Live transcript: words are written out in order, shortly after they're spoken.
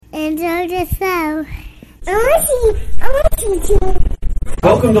Enjoy the show. I want you to.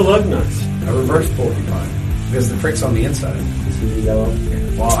 Welcome to Lugnutz. A reverse porcupine. Because the prick's on the inside. You see the yellow?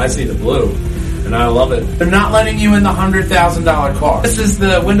 Well, I see the blue. And I love it. They're not letting you in the $100,000 car. This is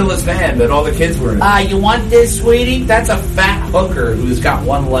the windowless van that all the kids were in. You want this, sweetie? That's a fat hooker who's got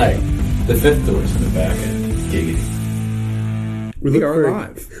one leg. The fifth door's in the back end. Giggity. We are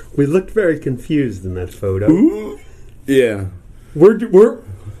live. We looked very confused in that photo. Ooh. Yeah.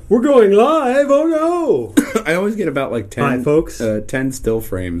 We're going live. Oh no! I always get about like 10, Hi, folks. 10 still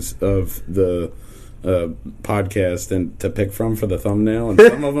frames of the podcast and to pick from for the thumbnail, and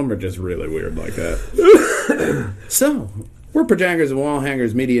some of them are just really weird like that. So, we're Projangers and Wall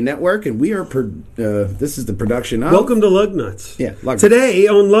Hangers Media Network, and we are this is the production of... Welcome to Lugnutz. Yeah, Lugnutz. Today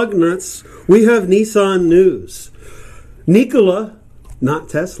on Lugnutz, we have Nissan news. Nikola, not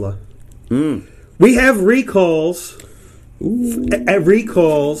Tesla. We have recalls.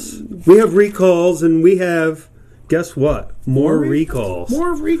 Recalls. We have recalls, and we have, guess what? More recalls.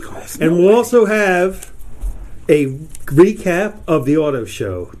 More recalls. And we'll also have a recap of the auto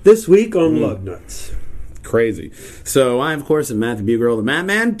show this week on Lugnutz. Crazy. So I, of course, am Matthew Bugirl, the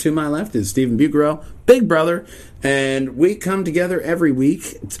Madman. To my left is Stephen Bugirl, Big Brother. And we come together every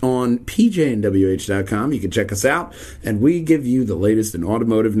week. It's on pjnwh.com. You can check us out. And we give you the latest in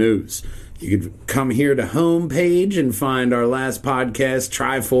automotive news. You could come here to homepage and find our last podcast,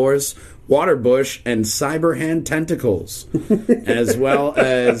 Triforce, Waterbush, and Cyberhand Tentacles, as well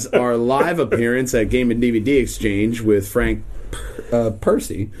as our live appearance at Game and DVD Exchange with Frank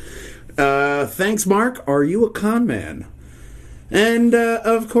Percy. Thanks, Mark. Are you a con man? And,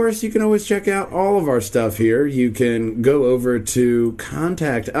 of course, you can always check out all of our stuff here. You can go over to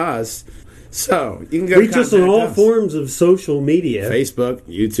Contact Us. So, you can go reach us on all forms of social media. Facebook,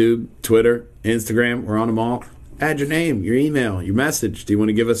 YouTube, Twitter, Instagram. We're on them all. Add your name, your email, your message. Do you want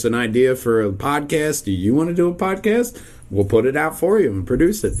to give us an idea for a podcast? Do you want to do a podcast? We'll put it out for you and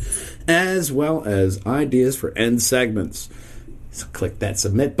produce it. As well as ideas for end segments. So click that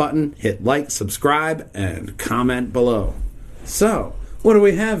submit button, hit like, subscribe, and comment below. So, what do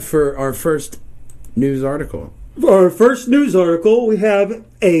we have for our first news article? For our first news article, we have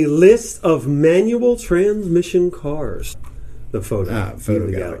a list of manual transmission cars. The photo.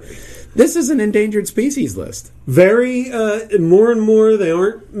 Photo gallery. This is an endangered species list. Very, more and more they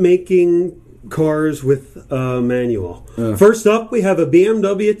aren't making cars with manual. First up, we have a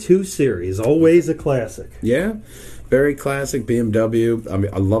BMW 2 Series, always a classic. Yeah, very classic BMW. I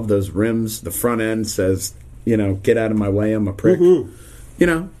mean, I love those rims. The front end says, get out of my way, I'm a prick.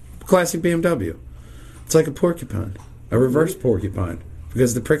 Mm-hmm. Classic BMW. It's like a porcupine, a reverse porcupine,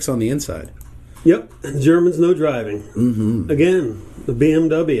 because the prick's on the inside. Yep, and Germans no driving. Mm-hmm. Again, the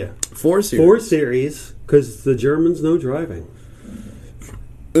BMW 4 Series. 4 Series, because the Germans no driving.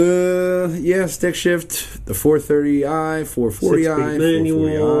 Yeah, stick shift, the 430i, 440i,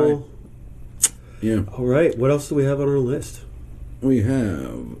 manual. 440i. Yeah. All right, what else do we have on our list? We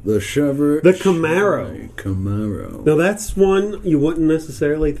have the Chevrolet. The Camaro. Camaro. Now, that's one you wouldn't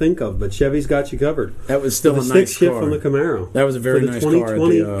necessarily think of, but Chevy's got you covered. That was still a nice car. The stick shift on the Camaro. That was a very nice car. The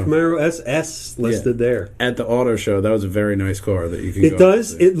 2020 Camaro SS listed there. At the auto show, that was a very nice car that you can It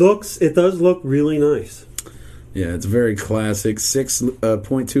does. It does look really nice. Yeah, it's very classic.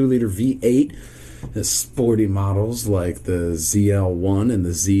 6.2 liter V8. The sporty models like the ZL1 and the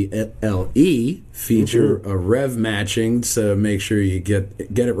ZLE feature a rev matching, so make sure you get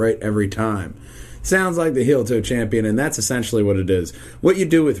it right every time. Sounds like the heel-toe champion, and that's essentially what it is. What you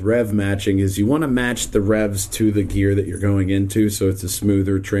do with rev matching is you want to match the revs to the gear that you're going into, so it's a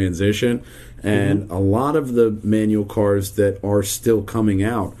smoother transition. And a lot of the manual cars that are still coming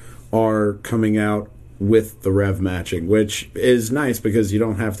out are coming out with the rev matching, which is nice because you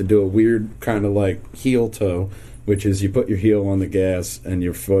don't have to do a weird kind of like heel toe, which is you put your heel on the gas and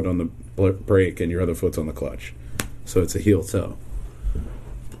your foot on the brake and your other foot's on the clutch. So it's a heel toe.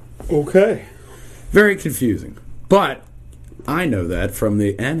 Okay. Very confusing. But I know that from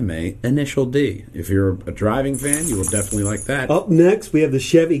the anime Initial D. If you're a driving fan, you will definitely like that. Up next, we have the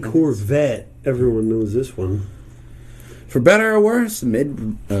Chevy Corvette. Everyone knows this one. For better or worse,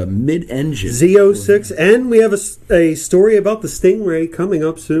 mid-engine. Z06. And we have a story about the Stingray coming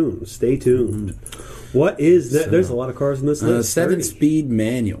up soon. Stay tuned. What is that? There's a lot of cars in this list. 7-speed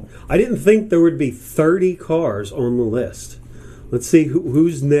manual. I didn't think there would be 30 cars on the list. Let's see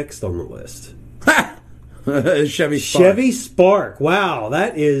who's next on the list. Chevy Spark. Chevy Spark. Wow,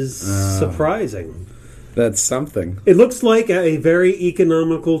 that is surprising. That's something. It looks like a very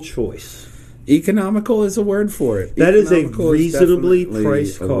economical choice. Economical is a word for it. That is a reasonably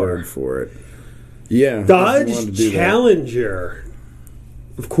priced car. Word for it. Yeah. Dodge Challenger.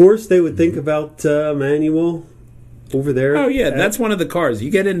 of course, they would think about manual over there. Oh, yeah, that's one of the cars. You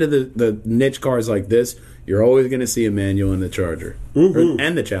get into the niche cars like this, you're always going to see a manual in the Charger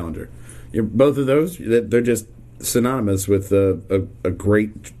and the Challenger. Both of those, they're just synonymous with a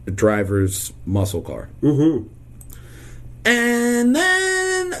great driver's muscle car. Mm-hmm. And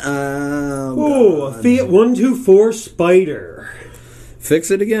then... a Fiat 124 Spider.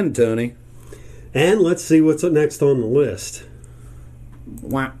 Fix it again, Tony. And let's see what's next on the list.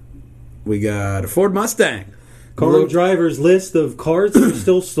 Wow. We got a Ford Mustang. Car driver's list of cars that are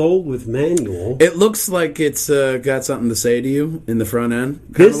still sold with manual. It looks like it's got something to say to you in the front end.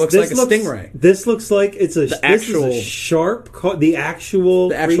 Kind of looks like a Stingray. This looks like it's a sharp car. The actual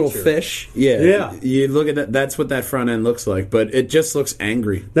creature. Fish. Yeah. You look at that. That's what that front end looks like. But it just looks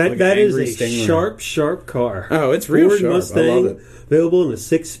angry. That is a Stingray. sharp car. Oh, it's real Ford sharp. Mustang, I love it. Available in a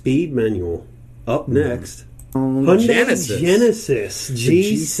 6-speed manual. Up next, Hyundai Genesis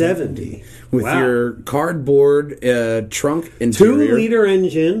G70. With your cardboard trunk interior. 2-liter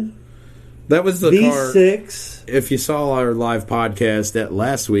engine. That was the V6. car. If you saw our live podcast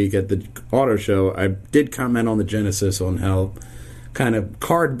last week at the auto show, I did comment on the Genesis on how kind of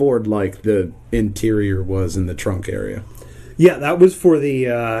cardboard-like the interior was in the trunk area. Yeah, that was for the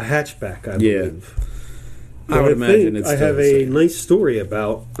hatchback, I believe. I would imagine it's I have a nice story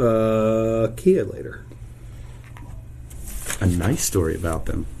about Kia later. A nice story about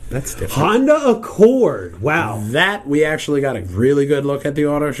them. That's different. Honda Accord. Wow. That we actually got a really good look at the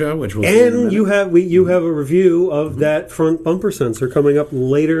auto show, which was you have a review of that front bumper sensor coming up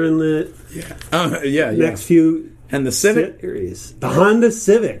later in the next few and the Civic series. The Honda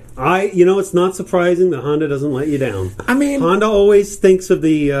Civic. It's not surprising that Honda doesn't let you down. I mean, Honda always thinks of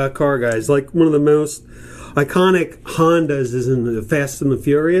the car guys. Like one of the most iconic Hondas is in the Fast and the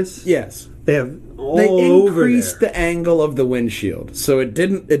Furious. Yes. They increased the angle of the windshield, so it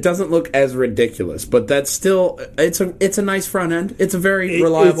doesn't look as ridiculous. But that's still it's a nice front end. It's a very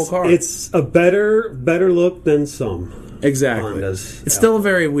reliable car. It's a better look than some. Exactly. Hondas. It's still a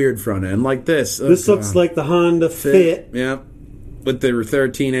very weird front end, like this. This looks like the Honda Fit. Yeah, with the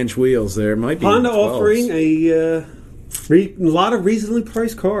 13-inch wheels. There might be Honda offering a lot of reasonably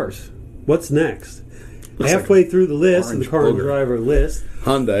priced cars. What's next? Halfway through the list, the car and driver list.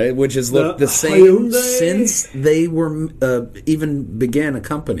 Hyundai, which has looked the same since they were even began a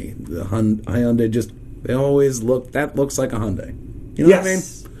company. The Hyundai they always look. That looks like a Hyundai. You know what I mean?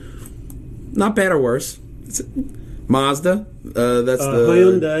 Not bad or worse. Mazda. That's the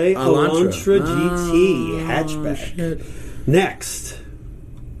Hyundai Elantra GT hatchback. Shit. Next.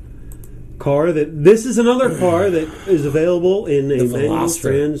 This is another car that is available in a manual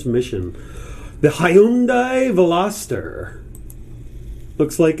transmission. The Hyundai Veloster.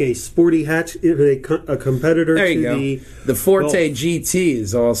 Looks like a sporty hatch, a competitor to the Forte GT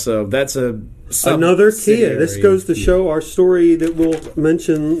is also, that's another Kia. This goes to show our story that we'll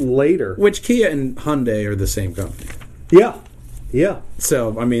mention later. Which Kia and Hyundai are the same company. Yeah.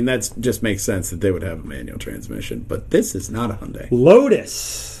 So, I mean, that just makes sense that they would have a manual transmission. But this is not a Hyundai.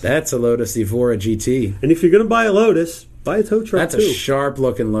 Lotus. That's a Lotus Evora GT. And if you're going to buy a Lotus, buy a tow truck, That's a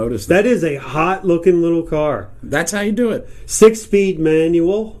sharp-looking Lotus. That is a hot-looking little car. That's how you do it. 6-speed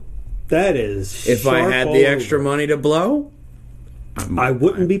manual. That is If I had the extra money to blow, I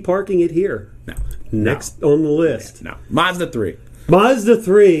wouldn't be parking it here. No. Next on the list. No. Mazda 3. Mazda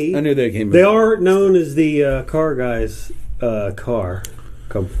 3. I knew they came. They are known as the car guys car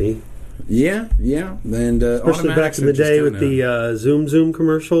company. Yeah. And especially back in the day with the Zoom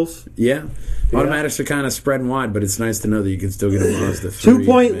commercials. Yeah. Automatics are kind of spreading wide, but it's nice to know that you can still get a Mazda 3.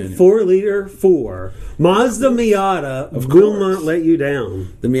 2.4 liter 4. Mazda Miata will not let you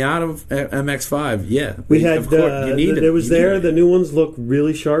down. The Miata MX-5, yeah. We had, the new ones look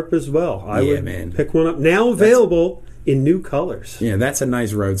really sharp as well. I would pick one up. Now available in new colors. Yeah, that's a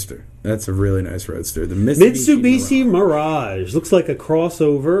nice roadster. That's a really nice roadster. The Mitsubishi Mirage. Looks like a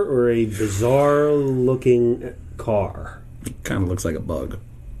crossover or a bizarre looking car. Kind of looks like a bug.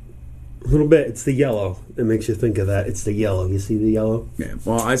 A little bit. It's the yellow. It makes you think of that. It's the yellow. You see the yellow? Yeah.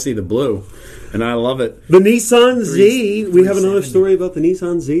 Well, I see the blue, and I love it. The Nissan Z. We have another story about the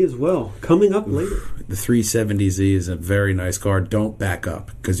Nissan Z as well. Coming up later. The 370Z is a very nice car. Don't back up,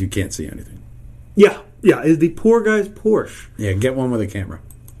 because you can't see anything. Yeah. The poor guy's Porsche. Yeah, get one with a camera.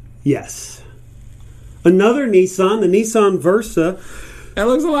 Yes. Another Nissan, the Nissan Versa. That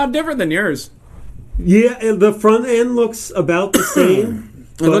looks a lot different than yours. Yeah, the front end looks about the same.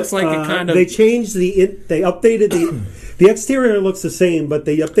 It looks like it kind of... They changed they updated the exterior looks the same, but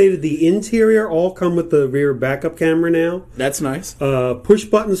they updated the interior. All come with the rear backup camera now. That's nice. Push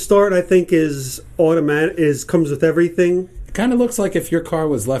button start, I think, is automatic. Comes with everything. It kind of looks like if your car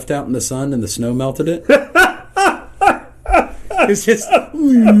was left out in the sun and the snow melted it.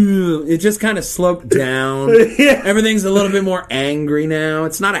 It just kind of sloped down. Yeah. Everything's a little bit more angry now.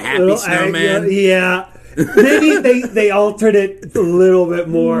 It's not a happy snowman. Yeah. Maybe they altered it a little bit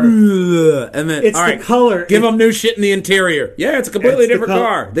more. And then It's all right, the color. Give them new shit in the interior. Yeah, it's a completely It's the different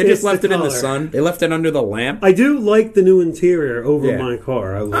car. They it's just left the it in the color. sun. They left it under the lamp. I do like the new interior over Yeah. my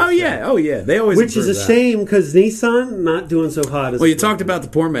car. I will Oh say. yeah, oh yeah. They always Which is a improve that. shame because Nissan not doing so hot as Well, you talked about the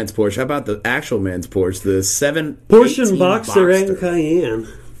poor man's Porsche. How about the actual man's Porsche? The 718 Porsche Boxster and Cayenne.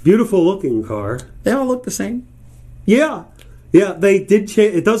 Beautiful looking car. They all look the same. Yeah. Yeah, they did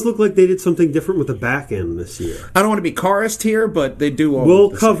change. It does look like they did something different with the back end this year. I don't want to be carist here, but they do all We'll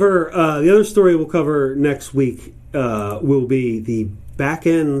look the same. cover, the other story we'll cover next week will be the back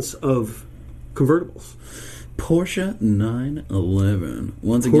ends of convertibles. Porsche 911.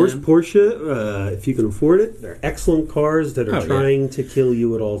 Once Of course, again, Porsche, if you can afford it, they're excellent cars that are Oh, yeah. trying to kill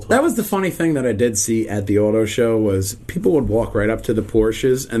you at all times. that was the funny thing that I did see at the auto show was people would walk right up to the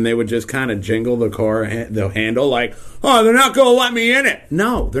Porsches and they would just kind of jingle the car, the handle like, oh, they're not going to let me in it.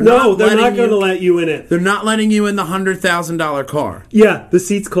 No, they're not they're not letting going to you- let you in it. They're not letting you in the $100,000 car. Yeah, the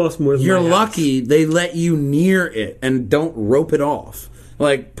seats cost more than You're my house. lucky they let you near it and don't rope it off.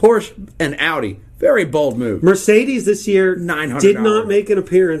 Like Porsche and Audi, very bold move. Mercedes this year $900. did not make an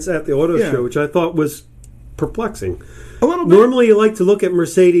appearance at the auto Yeah. show, which I thought was perplexing. A little bit. Normally, you like to look at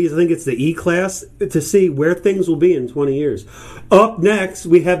Mercedes, I think it's the E-Class, to see where things will be in 20 years. Up next,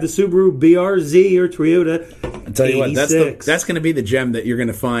 we have the Subaru BRZ or Toyota I'll tell you what, 86. that's going to be the gem that you're going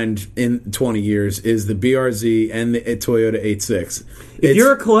to find in 20 years is the BRZ and the Toyota 86. If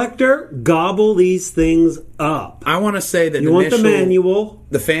you're a collector, gobble these things up. I want to say that You want the manual.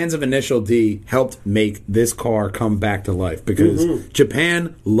 The fans of Initial D helped make this car come back to life because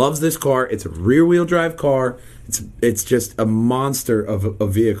Japan loves this car. It's a rear-wheel drive car. It's just a monster of a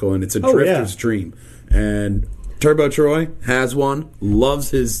vehicle, and it's a drifter's dream. And Turbo Troy has one, loves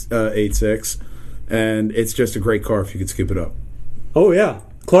his 86, and it's just a great car if you could scoop it up. Oh, yeah.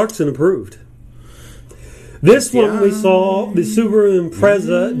 Clarkson approved. This one we saw, the Subaru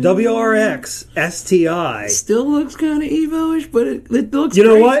Impreza WRX STI. Still looks kind of Evo-ish, but it looks You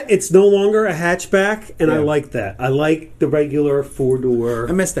know great. what? It's no longer a hatchback, and I Yeah. like that. I like the regular four-door.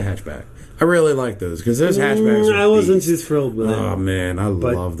 I miss the hatchback. I really like those because those hatchbacks are I wasn't beasts. too thrilled with it. Oh, man, I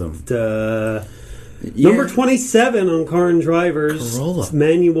love them. Yeah. Number 27 on Car and Driver's Corolla.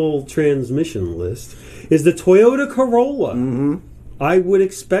 manual transmission list is the Toyota Corolla. Mm-hmm. I would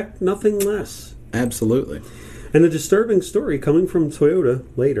expect nothing less. Absolutely. And a disturbing story coming from Toyota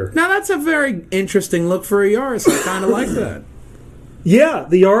later. Now, that's a very interesting look for a Yaris. I kind of like that. Yeah,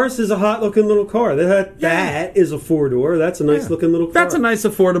 the Yaris is a hot-looking little car. That is a four-door. That's a nice-looking little car. That's a nice,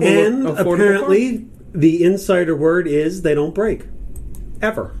 affordable And affordable apparently, car. the insider word is they don't break.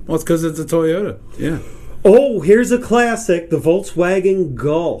 Ever. Well, it's because it's a Toyota. Yeah. Oh, here's a classic, the Volkswagen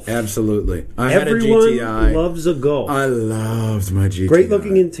Golf. Absolutely. I had a Everyone GTI. loves a Golf. I loved my GTI.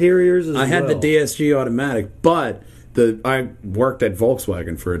 Great-looking interiors as well. I had the DSG automatic, but I worked at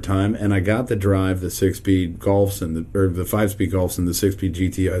Volkswagen for a time, and I got to drive the 6-speed Golfs or the 5-speed Golfs and the 6-speed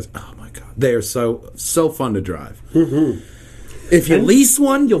GTIs. Oh my god, they are so fun to drive. Mm-hmm. If you lease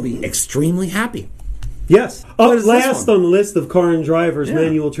one, you'll be extremely happy. Yes. What is this Last one? on the list of Car and Driver's Yeah.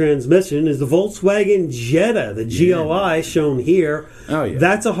 manual transmission is the Volkswagen Jetta, the GLI shown here. Oh, yeah.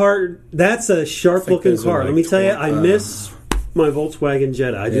 That's a sharp-looking those are car. like Let me tell you, I miss my Volkswagen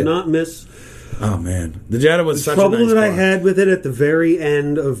Jetta. I do not miss Oh man, the Jetta was such trouble a nice that I car. had with it at the very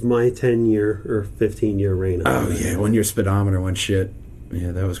end of my 10-year or 15-year reign. Oh yeah, when your speedometer went shit.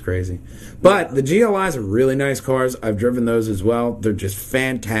 Yeah, that was crazy. But the GLIs are really nice cars. I've driven those as well. They're just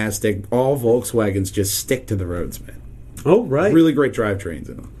fantastic. All Volkswagens just stick to the roads, man. Oh, right. Really great drivetrains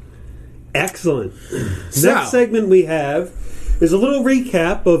in them. Excellent. So- Next segment we have is a little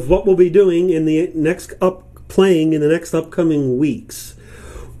recap of what we'll be doing in the next upcoming weeks.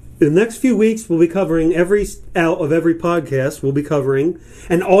 In the next few weeks, we'll be covering every podcast. We'll be covering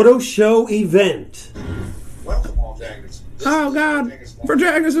an auto show event. Welcome, all Jaggers. Oh God, for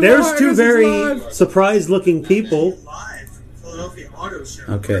Jaggers and There's Tigers, two it's very live. surprised-looking people. Live from the Philadelphia Auto Show.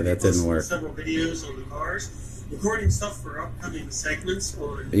 Okay, that didn't work. Several videos on the cars, recording stuff for upcoming segments.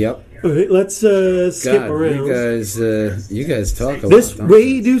 Yep. Okay, let's skip God, around. you guys talk a This lot. don't we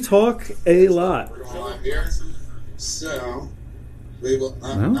you? do talk a lot. Live here. So, we will.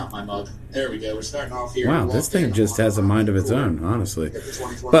 Not my mug. There we go. We're starting off here. Wow, this thing just has a mind of its own, honestly.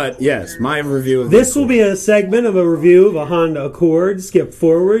 But yes, my review of This will be a segment of a review of a Honda Accord. Skip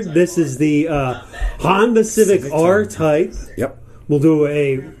forward. This is the Honda Civic R-Type. Yep. We'll do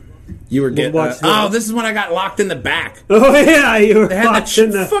a You were getting. watch that. This is when I got locked in the back. Oh yeah, you were They had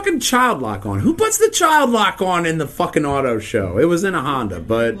watching the fucking child lock on. Who puts the child lock on in the fucking auto show? It was in a Honda,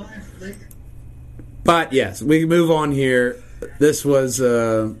 but yes, we can move on here. This was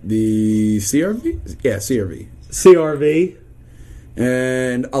the CRV? Yeah, CRV. CRV.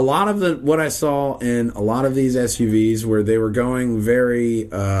 And a lot of what I saw in a lot of these SUVs where they were going very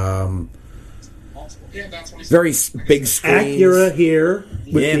very big screens. Acura here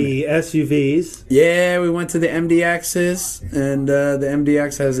with the SUVs. Yeah, we went to the MDXs, and the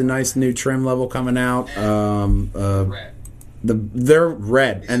MDX has a nice new trim level coming out. They're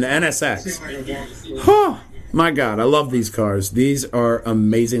red, and the NSX. Huh. My God, I love these cars. These are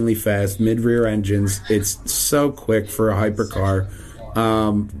amazingly fast, mid-rear engines. It's so quick for a hypercar.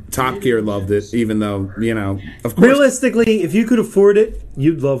 Top Gear loved it, even though, of course. Realistically, if you could afford it,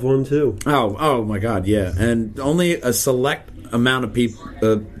 you'd love one too. Oh my God, yeah. And only a select amount of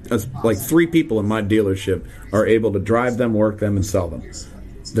people, like 3 people in my dealership, are able to drive them, work them, and sell them.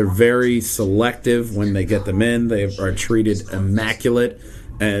 They're very selective when they get them in. They are treated immaculate.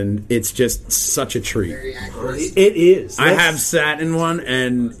 And it's just such a treat. It is. I have sat in one,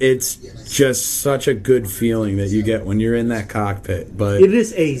 and it's just such a good feeling that you get when you're in that cockpit. But it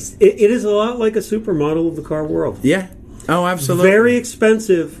is a lot like a supermodel of the car world. Yeah. Oh, absolutely. Very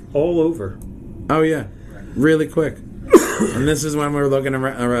expensive all over. Oh yeah, really quick. And this is when we're looking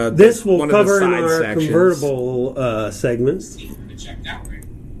around. This will one cover of the in side our sections. convertible segments.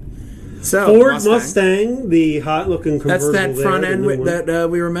 So, Ford Mustang, the hot-looking convertible. That's that front end that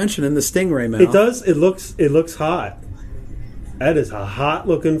we were mentioning, the Stingray mount. It does. It looks hot. That is a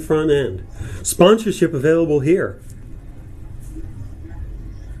hot-looking front end. Sponsorship available here.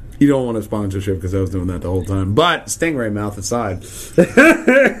 You don't want a sponsorship because I was doing that the whole time. But Stingray mouth aside,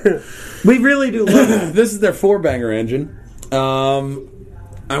 we really do love it. This is their 4-banger engine.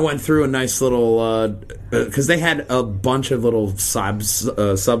 I went through a nice little because they had a bunch of little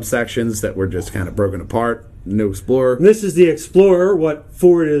subsections that were just kind of broken apart. New Explorer. This is the Explorer, what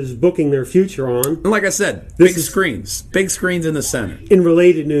Ford is booking their future on. And like I said, big screens in the center. In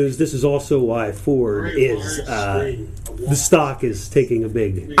related news, this is also why Ford is the stock is taking a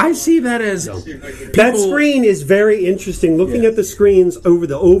big. I see that as that screen is very interesting. Looking at the screens over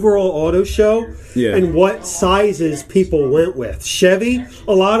the overall auto show and what sizes people went with. Chevy,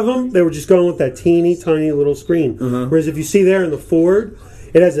 a lot of them they were just going with that teeny tiny little screen. Whereas if you see there in the Ford,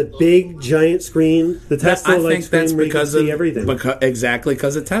 it has a big, giant screen. The Tesla like screen where you can see everything. Exactly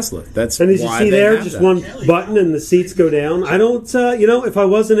because of Tesla. That's and as you see there, just one button and the seats go down. I don't, if I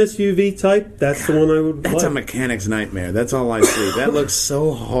was an SUV type, that's the one I would. That's a mechanic's nightmare. That's all I see. That looks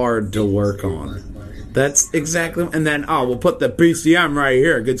so hard to work on. That's exactly. And then we'll put the PCM right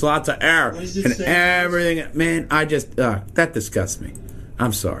here. It gets lots of air and everything. Man, I just that disgusts me.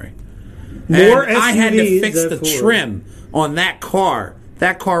 I'm sorry. More and SUVs I had to fix the trim on that car.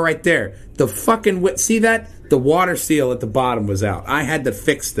 That car right there. The fucking... See that? The water seal at the bottom was out. I had to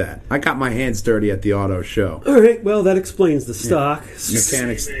fix that. I got my hands dirty at the auto show. All right, well, that explains the stock.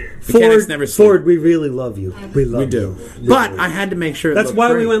 Mechanics never sleep. Ford, we really love you. We do. But I had to make sure it That's looked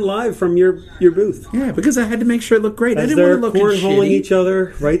why great. we went live from your booth. Yeah, because I had to make sure it looked great. I As didn't they're want to look cornholing shitty. each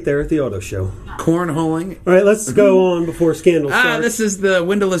other right there at the auto show. Cornholing. All right, let's go on before scandal starts. This is the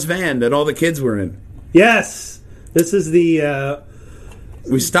windowless van that all the kids were in. Yes. This is the...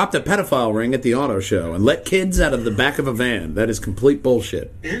 We stopped a pedophile ring at the auto show and let kids out of the back of a van. That is complete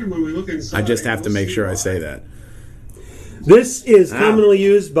bullshit. And when we look inside, I just have to make sure I say that. This is commonly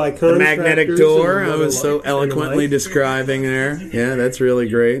used by contractors. The magnetic door I was so eloquently describing there. Yeah, that's really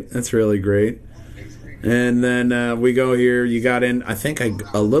great. That's really great. And then we go here. You got in, I think,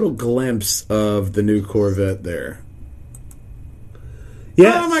 a little glimpse of the new Corvette there.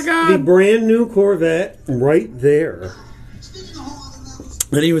 Yes, oh my God. The brand new Corvette right there.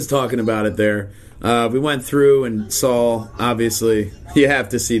 And he was talking about it there. We went through and saw, obviously, you have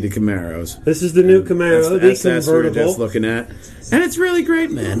to see the Camaros. This is the new Camaro, the SS we were convertible. just looking at. And it's really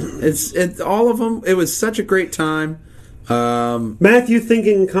great, man. It's all of them. It was such a great time. Matthew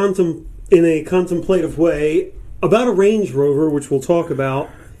thinking in a contemplative way about a Range Rover, which we'll talk about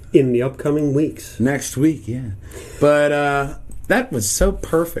in the upcoming weeks. Next week, yeah. But that was so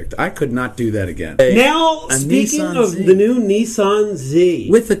perfect. I could not do that again. Now, speaking of the new Nissan Z.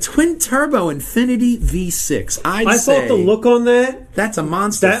 With the twin-turbo Infinity V6, I thought the look on that... That's a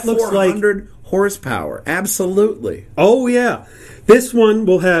monster. That looks 400 horsepower. Absolutely. Oh, yeah. This one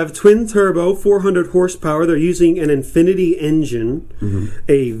will have twin-turbo, 400 horsepower. They're using an Infinity engine,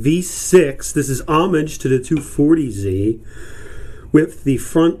 a V6. This is homage to the 240Z with the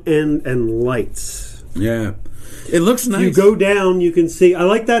front end and lights. Yeah. It looks nice. You go down, you can see. I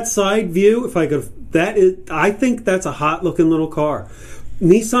like that side view. If I could, I think that's a hot looking little car.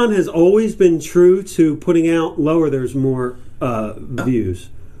 Nissan has always been true to putting out lower. There's more views.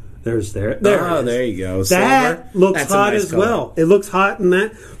 There. Oh, there you go. That looks That's hot nice as color. well. It looks hot in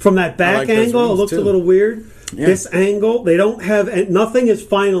that from that back like those angle. It rims, looks too. a little weird. Yeah. This angle, they don't have nothing is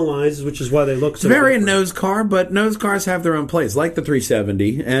finalized, which is why they look so Very a different. nose car, but nose cars have their own place, like the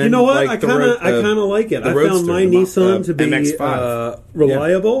 370. And You know what? like I kind of like it. I found my Nissan to be MX-5.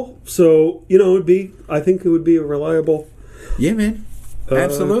 reliable, so I think it would be a reliable. Yeah, man.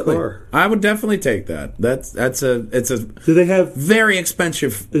 Absolutely. Car. I would definitely take that. It's a Do they have? very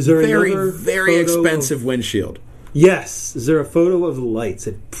expensive, Is there very another very photo expensive windshield. Yes. Is there a photo of the lights?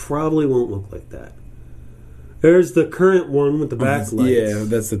 It probably won't look like that. There's the current one with the back lights. Yeah,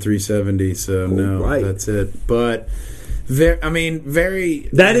 that's the 370. So no, right. that's it. But very.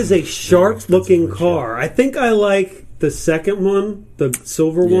 That is a sharp-looking windshield. car. I think I like the second one, the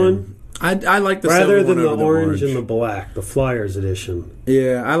silver one, I like the rather silver than one the over orange and the black, the Flyers edition.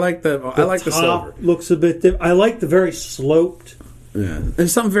 Yeah, I like the The silver. top looks a bit different. I like the very sloped Yeah,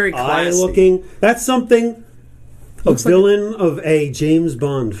 there's something very classy. eye-looking. That's something a Looks like villain of a James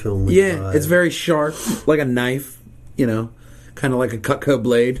Bond film would Yeah, buy. it's very sharp, like a knife. Kind of like a Cutco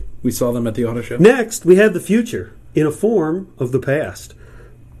blade. We saw them at the auto show. Next, we have the future in a form of the past.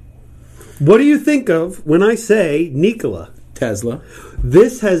 What do you think of when I say Nikola? Tesla.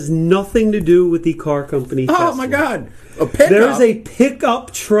 This has nothing to do with the car company Tesla. Oh my God! A pickup. There's a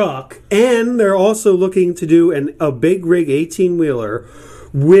pickup truck, and they're also looking to do a big rig 18-wheeler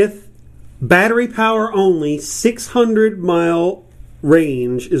with battery power only, 600-mile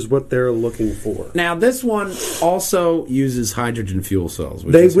range is what they're looking for. Now this one also uses hydrogen fuel cells.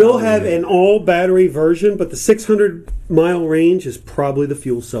 Which They is will how have an all-battery version, but the 600-mile range is probably the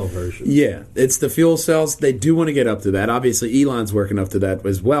fuel cell version. Yeah, it's the fuel cells. They do want to get up to that. Obviously, Elon's working up to that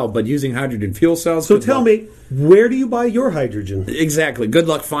as well. But using hydrogen fuel cells. So tell me, where do you buy your hydrogen? Exactly. Good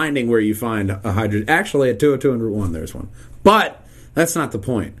luck finding where you find a hydrogen. Actually, at 202 and Route 1, there's one. But that's not the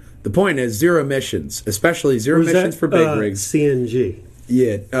point. The point is zero emissions, especially zero emissions for big rigs. CNG.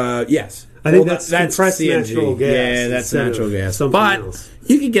 Yeah. Yes. I think that's compressed natural gas. Yeah, that's instead natural of gas. something But else.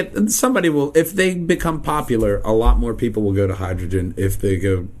 you can get somebody will if they become popular. A lot more people will go to hydrogen if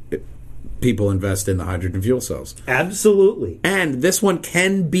people invest in the hydrogen fuel cells. Absolutely. And this one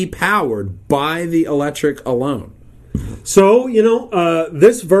can be powered by the electric alone. So,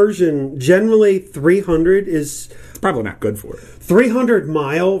 this version, generally 300 is... Probably not good for it.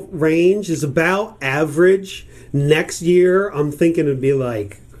 300-mile range is about average. Next year, I'm thinking it'd be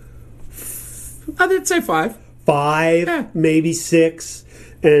like I'd say 5. 5, Yeah. maybe 6.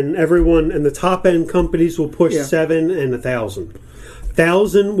 And the top-end companies will push 7 and 1,000.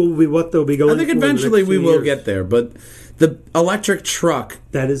 1,000 will be what they'll be going I think for in the eventually next we few will years. get there, but the electric truck.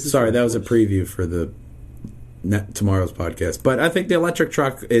 That is the sorry, truck, that was a of course. preview for tomorrow's podcast. But I think the electric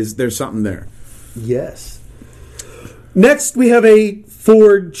truck there's something there. Yes. Next, we have a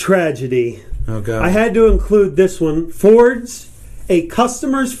Ford tragedy. Oh God! I had to include this one. A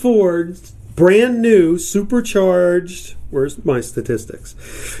customer's Ford's brand new supercharged, where's my statistics?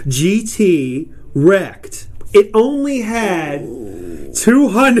 GT wrecked. It only had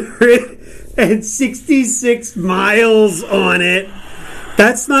 266 miles on it.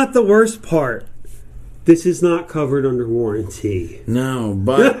 That's not the worst part. This is not covered under warranty. No,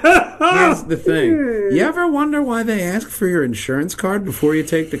 but here's the thing. You ever wonder why they ask for your insurance card before you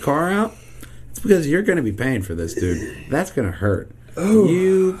take the car out? It's because you're going to be paying for this, dude. That's going to hurt. Oh.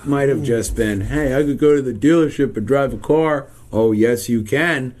 You might have just been, hey, I could go to the dealership and drive a car. Oh, yes, you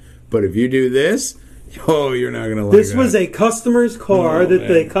can. But if you do this, you're not going to like This that. was a customer's car that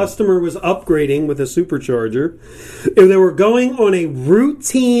the customer was upgrading with a supercharger. They were going on a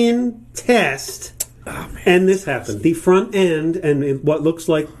routine test. Oh, man. And this happened. The front end and what looks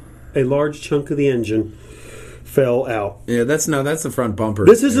like a large chunk of the engine fell out. Yeah, that's the front bumper.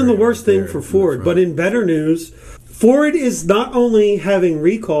 This isn't the worst right thing there for in the Ford, front. but in better news, Ford is not only having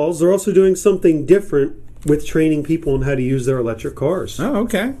recalls, they're also doing something different with training people on how to use their electric cars. Oh,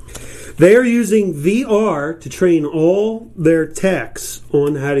 okay. They are using VR to train all their techs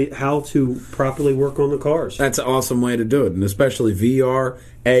on how to properly work on the cars. That's an awesome way to do it, and especially VR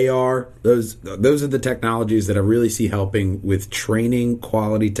AR, those are the technologies that I really see helping with training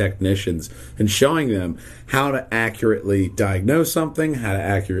quality technicians and showing them how to accurately diagnose something, how to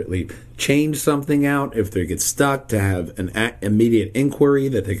accurately change something out if they get stuck, to have an immediate inquiry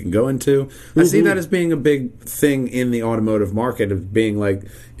that they can go into. I see that as being a big thing in the automotive market, of being like,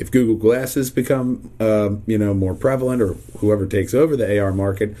 if Google Glasses become more prevalent, or whoever takes over the AR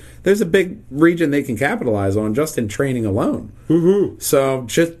market, there's a big region they can capitalize on just in training alone. So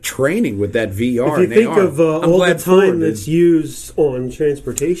just training with that VR. If you think of all the time that's used on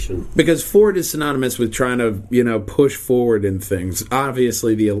transportation, because Ford is synonymous with trying to push forward in things.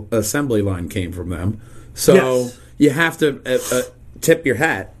 Obviously, the assembly line came from them, so you have to tip your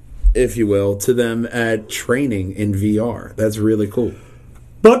hat, if you will, to them at training in VR. That's really cool.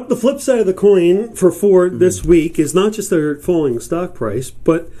 But the flip side of the coin for Ford this week is not just their falling stock price,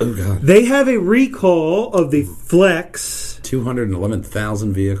 but they have a recall of the Flex.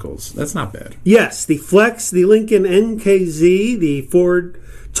 211,000 vehicles. That's not bad. Yes, the Flex, the Lincoln NKZ, the Ford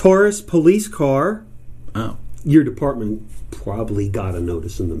Taurus police car. Oh. Your department probably got a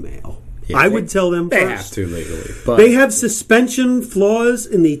notice in the mail. Yeah, I would tell them they first. have to legally. But they have suspension flaws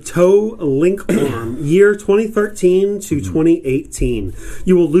in the toe link arm, year 2013 to 2018.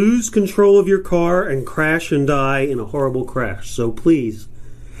 You will lose control of your car and crash and die in a horrible crash. So please,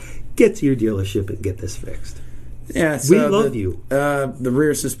 get to your dealership and get this fixed. Yeah, so we love you. The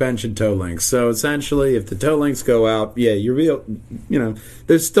rear suspension toe links. So essentially, if the toe links go out, your wheel,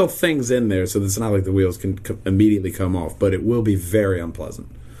 there's still things in there, so it's not like the wheels can immediately come off, but it will be very unpleasant.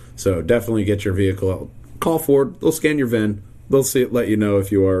 So definitely get your vehicle out. Call Ford. They'll scan your VIN. They'll let you know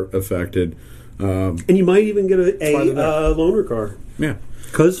if you are affected. And you might even get a loaner car. Yeah.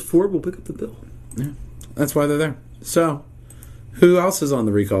 Because Ford will pick up the bill. Yeah. That's why they're there. So, who else is on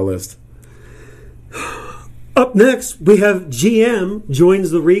the recall list? Up next, we have GM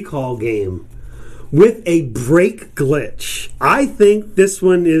joins the recall game with a brake glitch. I think this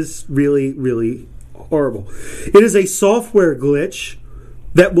one is really, really horrible. It is a software glitch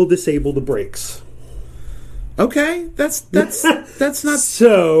that will disable the brakes. Okay, that's not so.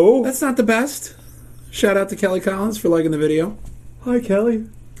 That's not the best. Shout out to Kelly Collins for liking the video. Hi, Kelly.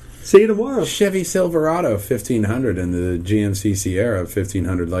 See you tomorrow. Chevy Silverado 1500 and the GMC Sierra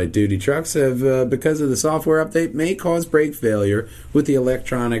 1500 light duty trucks have, because of the software update, may cause brake failure with the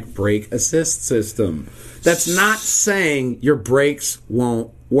electronic brake assist system. That's not saying your brakes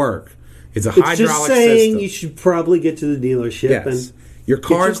won't work. It's a hydraulic just saying system. You should probably get to the dealership and your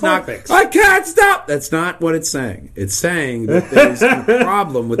car's not fixed. I can't stop. That's not what it's saying. It's saying that there's a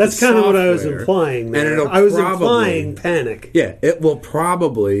problem with That's the kind software. of what I was implying there. And I was implying panic. Yeah, it will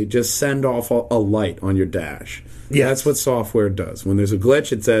probably just send off a light on your dash. Yes. That's what software does. When there's a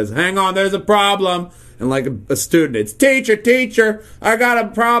glitch, it says, hang on, there's a problem. And like a student, it's, teacher, I got a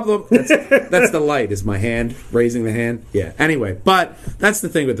problem. That's the light. Is my hand raising the hand? Yeah. Anyway, but that's the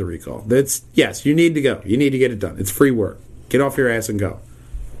thing with the recall. Yes, you need to go. You need to get it done. It's free work. Get off your ass and go.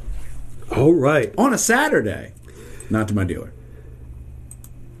 All right. On a Saturday. Not to my dealer.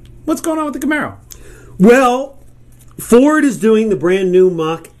 What's going on with the Camaro? Well, Ford is doing the brand new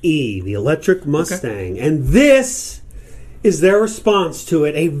Mach-E, the electric Mustang. Okay. And this is their response to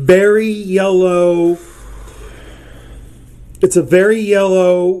it. It's a very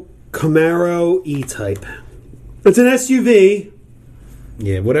yellow Camaro E-Type. It's an SUV.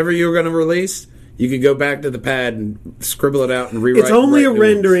 Yeah, whatever you were going to release, you could go back to the pad and scribble it out and rewrite. It's only a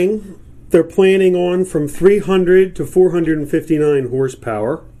rendering. Ones. They're planning on from 300 to 459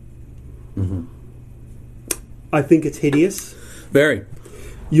 horsepower. Mm-hmm. I think it's hideous. Very.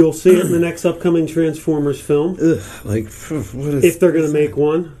 You'll see it in the next upcoming Transformers film. Ugh, what is? If they're going to make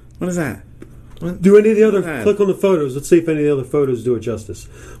one. What is that? Do any of the other... Click on the photos. Let's see if any of the other photos do it justice.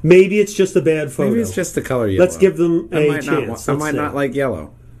 Maybe it's just a bad photo. Maybe it's just the color yellow. Let's give them a chance. I might not like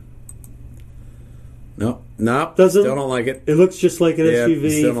yellow. No, still don't like it. It looks just like an SUV.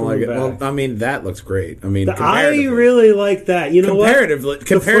 Still don't like it. Back. Well, I mean, that looks great. I mean, I really like that. You know what?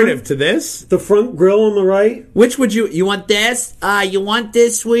 Comparative to this, the front grille on the right. Which would you want? This? You want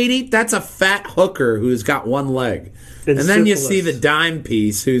this, sweetie? That's a fat hooker who's got one leg. And then you see the dime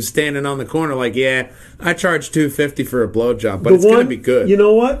piece who's standing on the corner like, yeah, I charge $250 for a blowjob, but it's going to be good. You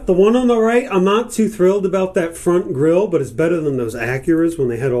know what? The one on the right, I'm not too thrilled about that front grille, but it's better than those Acuras when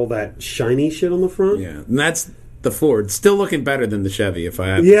they had all that shiny shit on the front. Yeah, and that's the Ford. Still looking better than the Chevy, if I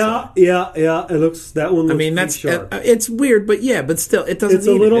have to say. Yeah. It looks, that one looks that's sharp. It's weird, but still, it doesn't. It's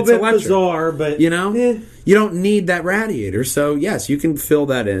a little bit bizarre, but you don't need that radiator. So yes, you can fill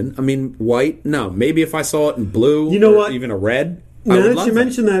that in. I mean, white. No, maybe if I saw it in blue, even a red. Now that you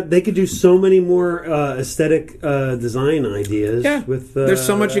mention that, they could do so many more aesthetic design ideas. Yeah, with there's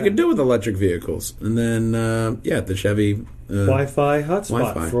so much you could do with electric vehicles. And then, the Chevy... Wi-Fi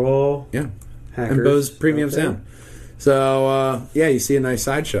hotspot for all hackers. And Bose premium sound. So, you see a nice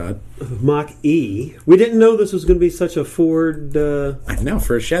side shot. Mach-E. We didn't know this was going to be such a Ford... I know,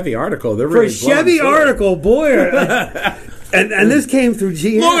 for a Chevy article. They're for really a Chevy article, boy... And this came through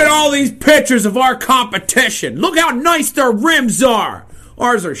GM. Look at all these pictures of our competition. Look how nice their rims are.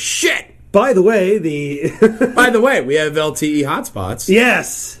 Ours are shit. By the way, we have LTE hotspots.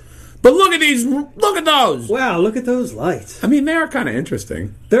 Yes. But look at these. Look at those. Wow, look at those lights. I mean, they are kind of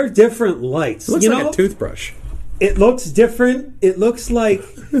interesting. They're different lights. It looks like a toothbrush. It looks different. It looks like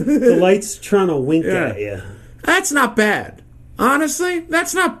the light's trying to wink at you. That's not bad. Honestly,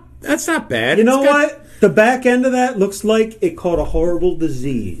 that's not bad. You know what? The back end of that looks like it caught a horrible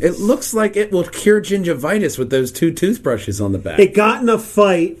disease. It looks like it will cure gingivitis with those 2 toothbrushes on the back. It got in a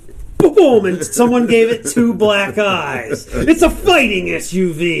fight, boom, and someone gave it 2 black eyes. It's a fighting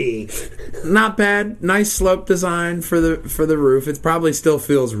SUV. Not bad. Nice slope design for the roof. It probably still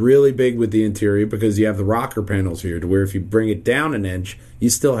feels really big with the interior because you have the rocker panels here to where if you bring it down an inch, you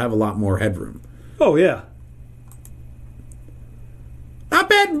still have a lot more headroom. Oh, yeah. Not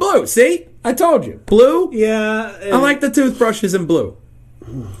bad in blue. See? I told you. Blue? Yeah. I like the toothbrushes in blue.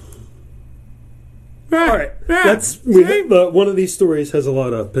 Right. All right. Yeah. One of these stories has a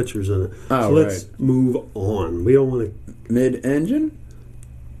lot of pictures in it. Oh, so let's move on. We don't want to... Mid-engine?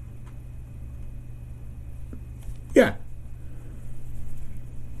 Yeah.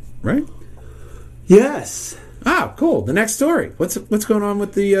 Right? Yes. Ah, cool. The next story. What's going on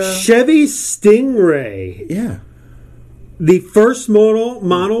with the... Chevy Stingray. Yeah. The first model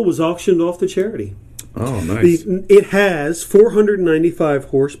was auctioned off to charity. Oh, nice. It has 495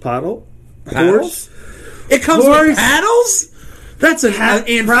 horse paddles. It comes with paddles? That's an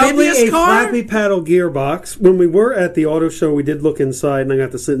amphibious car? Probably a flappy paddle gearbox. When we were at the auto show, we did look inside, and I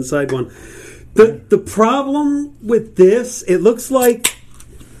got to sit inside one. The problem with this, it looks like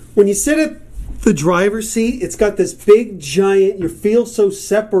when you sit at the driver's seat, it's got this big, giant, you feel so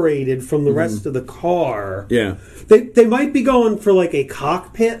separated from the rest of the car. Yeah. They might be going for like a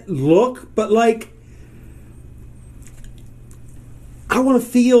cockpit look, but like I want to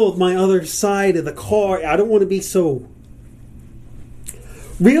feel my other side of the car. I don't want to be so...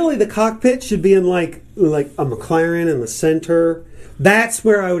 Really, the cockpit should be in like a McLaren in the center. That's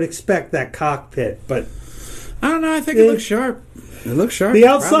where I would expect that cockpit, but... I don't know, I think it looks sharp. It looks sharp. The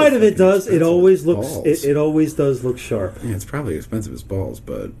outside of it does. It always looks... It always does look sharp. Yeah, it's probably expensive as balls,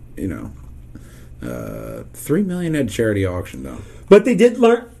 but, you know... $3 million at charity auction, though. But they did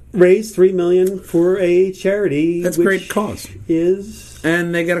raise $3 million for a charity. That's great cause.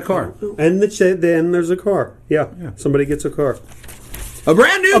 And they get a car. And then there's a car. Yeah. Somebody gets a car. A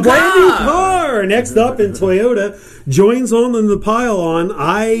brand new car. Next up in Toyota joins on in the pile on.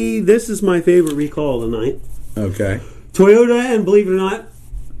 This is my favorite recall tonight. Okay. Toyota, and believe it or not,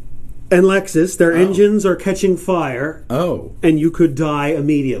 and Lexus, their engines are catching fire. Oh. And you could die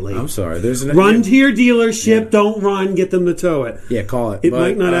immediately. I'm sorry. Run to your dealership. Yeah. Don't run. Get them to tow it. Yeah, call it. It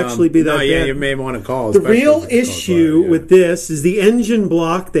might not actually be that bad. Yeah, you may want to call. The real issue with this is the engine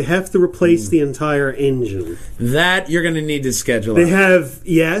block. They have to replace the entire engine. That you're going to need to schedule. They have,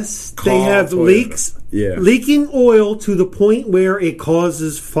 they have Toyota. Leaks. Yeah. Leaking oil to the point where it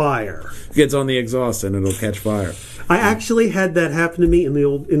causes fire. It gets on the exhaust and it'll catch fire. I actually had that happen to me in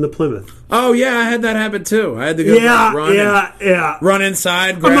the Plymouth. Oh yeah, I had that happen too. I had to go run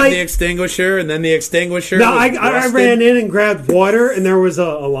inside, grab the extinguisher, and then the extinguisher. No, I ran in and grabbed water, and there was a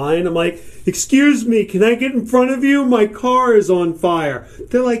line. I'm like, "Excuse me, can I get in front of you? My car is on fire."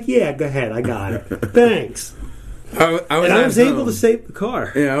 They're like, "Yeah, go ahead, I got it. Thanks." I was able to save the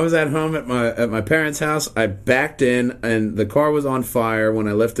car. Yeah, I was at home at my parents' house. I backed in, and the car was on fire when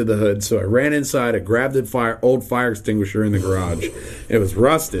I lifted the hood. So I ran inside. I grabbed the old fire extinguisher in the garage. It was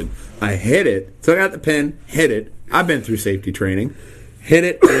rusted. I hit it. Took out the pin. Hit it. I've been through safety training. Hit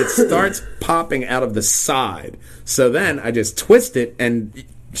it, and it starts popping out of the side. So then I just twist it and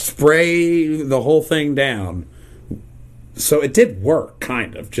spray the whole thing down. So it did work,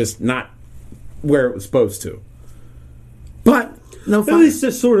 kind of, just not where it was supposed to. But no fire. At least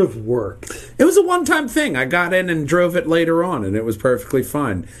it sort of worked. It was a one-time thing. I got in and drove it later on, and it was perfectly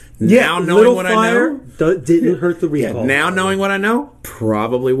fine. Yeah, now knowing what I know, didn't hurt the recall. Now knowing what I know,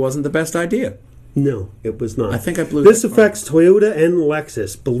 probably wasn't the best idea. No, it was not. I think I blew This that affects Toyota and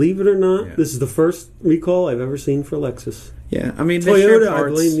Lexus. Believe it or not, Yeah. this is the first recall I've ever seen for Lexus. Yeah, I mean, they share Toyota, I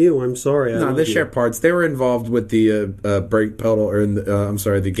parts. blame you. I'm sorry. No, they share parts. They were involved with the brake pedal, or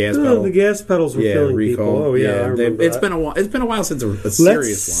the gas pedal. The gas pedals were killing recall. people. Oh, yeah, I remember it's that. been a while. It's been a while since a Let's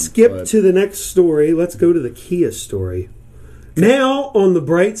serious one. skip to the next story. Let's go to the Kia story. Now, on the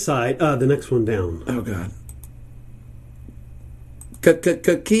bright side, the next one down. Oh God.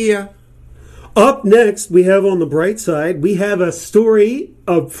 Kia. Up next, we have on the bright side, we have a story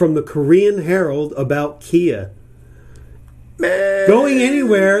from the Korean Herald about Kia. Going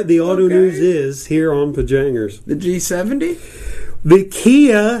anywhere, the auto news is here on Pajangers. The G70? The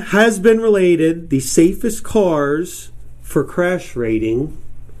Kia has been related the safest cars for crash rating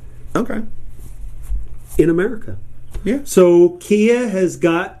Okay. in America. Yeah. So Kia has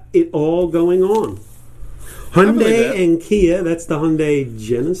got it all going on. believe that. Hyundai and Kia, that's the Hyundai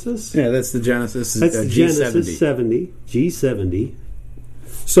Genesis. Yeah, that's the Genesis. That's the G70. Genesis 70, G70.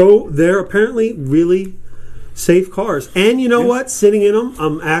 So they're apparently really safe cars. And you know what? Sitting in them,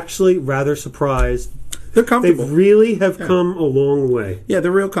 I'm actually rather surprised. They're They comfortable. really have come a long way. Yeah,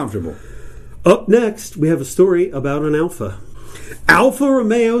 they're real comfortable. Up next, we have a story about an Alfa. Alfa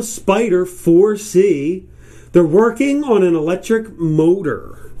Romeo Spider 4C. They're working on an electric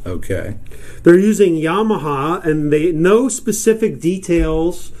motor. Okay. They're using Yamaha, and they no specific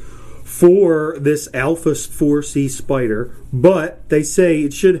details for this Alfa 4C Spider, but they say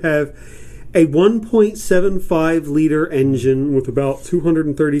it should have a 1.75 liter engine with about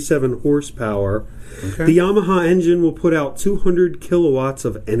 237 horsepower. Okay. The Yamaha engine will put out 200 kilowatts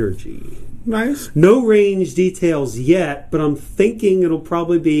of energy. Nice. No range details yet, but I'm thinking it'll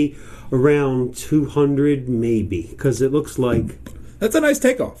probably be around 200 maybe, because it looks like That's a nice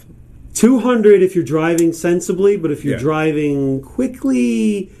takeoff. 200 if you're driving sensibly, but if you're Yeah. driving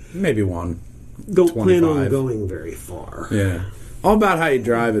quickly, Maybe one. don't plan on 25. going very far. Yeah. All about how you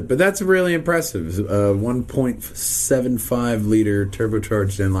drive it, but that's really impressive. 1.75 liter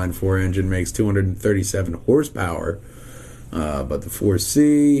turbocharged inline 4 engine makes 237 horsepower, but the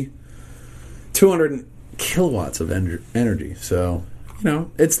 4C, 200 kilowatts of energy. So,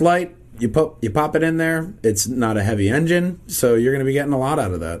 it's light. You pop it in there. It's not a heavy engine, so you're going to be getting a lot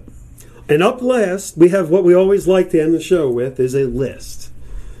out of that. And up last, we have what we always like to end the show with, is a list.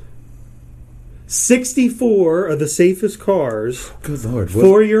 64 of the safest cars Good Lord.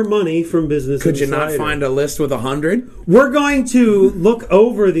 for your money from Business Could you not Insider. find a list with 100? We're going to look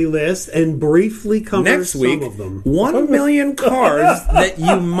over the list and briefly cover Next week, some of them. 1 million cars that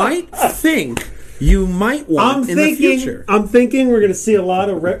you might think you might want in the future. I'm thinking we're going to see a lot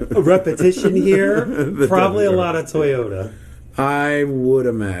of repetition here. Probably a lot of Toyota. I would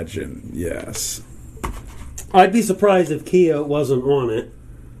imagine, yes. I'd be surprised if Kia wasn't on it.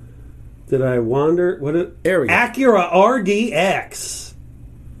 Did I wander? There we go. Acura RDX.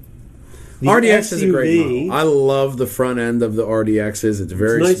 The RDX is a great SUV. model. I love the front end of the RDXs. It's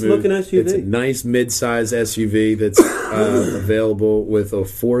very It's a nice smooth. looking SUV. It's a nice mid-size SUV that's available with a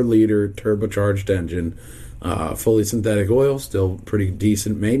 4-liter turbocharged engine, fully synthetic oil. Still pretty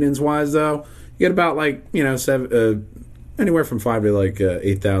decent maintenance-wise, though. You get about anywhere from 5 to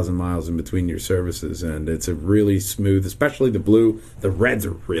 8,000 miles in between your services, and it's a really smooth, especially the blue. The reds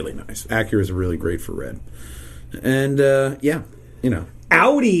are really nice. Acura's really great for red. And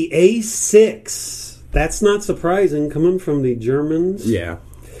Audi A6. That's not surprising, coming from the Germans. yeah.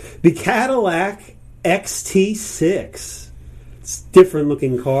 The Cadillac XT6. It's a different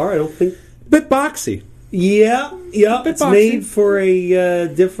looking car. I don't think. Bit boxy. Yeah. It's boxy. made for a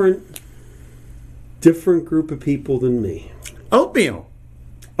different group of people than me. Oatmeal.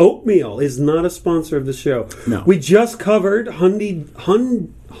 Oatmeal is not a sponsor of the show. No. We just covered Hyundai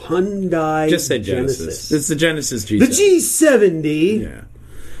Just say Genesis. It's the Genesis G7. The G70 Yeah.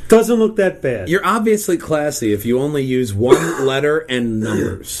 doesn't look that bad. You're obviously classy if you only use one letter and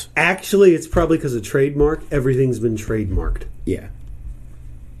numbers. Actually, it's probably because of trademark. Everything's been trademarked. Yeah.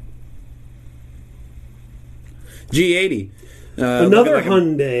 G80. Another looking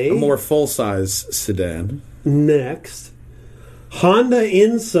Hyundai. A more full-size sedan. Next. Honda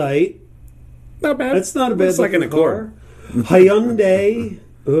Insight. Not bad. That's not a bad It's like an looking Accord. car. Hyundai.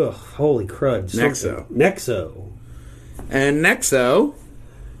 Ugh, holy crud. Nexo. Nexo. And Nexo.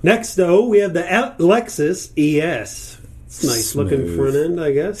 Next, though, we have the Lexus ES. It's nice looking Smooth. front end,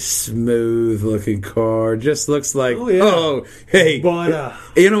 I guess. Smooth looking car. Just looks like, Oh, yeah. oh, hey. But,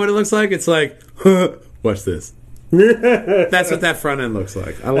 you know what it looks like? It's like, watch this. That's what that front end looks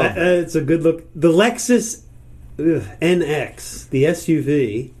like. I love it. it's a good look. The Lexus NX, the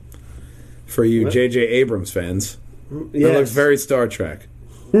SUV. For you J.J. Abrams fans, Yes. that looks very Star Trek.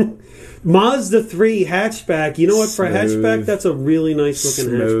 Mazda 3 hatchback. You know what? For a Smooth. hatchback, that's a really nice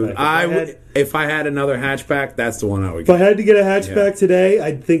looking Smooth. hatchback. If I had another hatchback, that's the one I would If I get. had to get a hatchback today,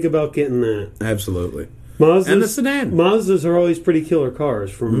 I'd think about getting that. Absolutely. Mazdas, And the sedan. Mazdas are always pretty killer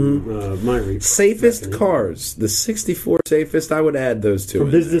cars from my research. Safest cars. The 64 safest, I would add those two. From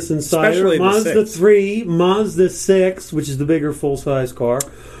in Business there. Insider, Especially the Mazda 6. 3, Mazda 6, which is the bigger full-size car,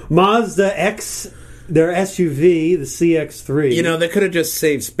 Mazda X, their SUV, the CX-3. You know, they could have just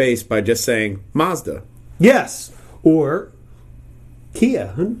saved space by just saying Mazda. Yes, or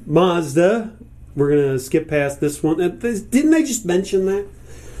Kia, Mazda. We're going to skip past this one. Didn't they just mention that?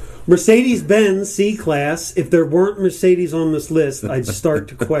 Mercedes-Benz C-Class. If there weren't Mercedes on this list, I'd start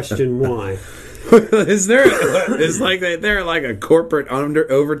to question why. Is there like a corporate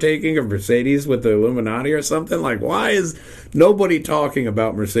overtaking of Mercedes with the Illuminati or something? Like, why is nobody talking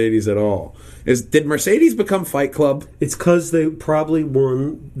about Mercedes at all? Did Mercedes become Fight Club? It's because they probably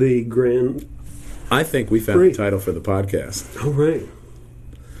won the Grand. I think we found the title for the podcast. All right.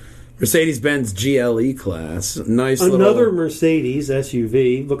 Mercedes-Benz GLE class. Nice Another little... Mercedes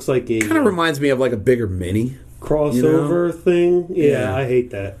SUV. Looks like a... Kind of reminds me of like a bigger Mini. Crossover thing. Yeah, I hate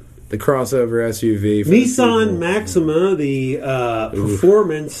that. The crossover SUV. Nissan Maxima, the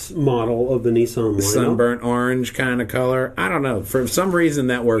performance model of the Nissan lineup. Sunburnt orange kind of color. I don't know. For some reason,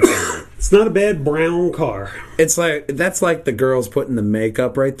 that works. It's not a bad brown car. It's like that's like the girls putting the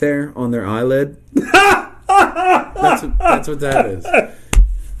makeup right there on their eyelid. That's what that is.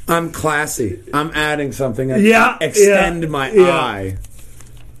 I'm classy. I'm adding something. Extend my eye.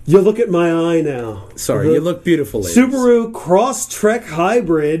 You look at my eye now. Sorry, you look beautiful, ladies. Subaru Crosstrek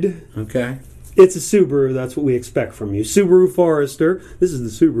Hybrid. Okay. It's a Subaru. That's what we expect from you. Subaru Forester. This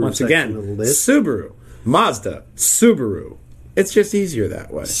is the Subaru Once section again, of the list. Subaru, Mazda, Subaru. It's just easier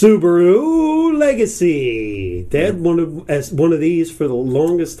that way. Subaru Legacy. They had one of these for the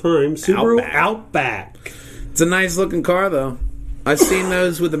longest time. Subaru Outback. It's a nice looking car, though. I've seen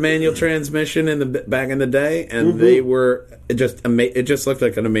those with the manual transmission back in the day, and they were it just looked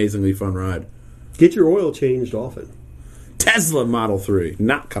like an amazingly fun ride. Get your oil changed often. Tesla Model 3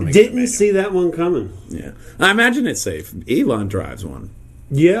 not coming. Didn't see that one coming. Yeah, I imagine it's safe. Elon drives one.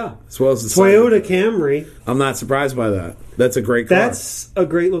 Yeah, as well as the Toyota Camry. I'm not surprised by that. That's a great car. That's a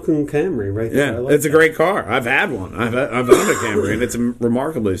great looking Camry, right there. Yeah, like it's a great car. I've had one. I've owned a Camry, and it's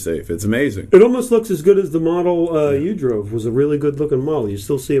remarkably safe. It's amazing. It almost looks as good as the model you drove. It was a really good looking model. You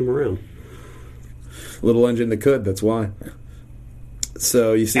still see them around. Little engine that could. That's why.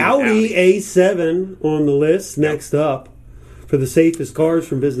 So you see Audi A7 on the list. Next up for the safest cars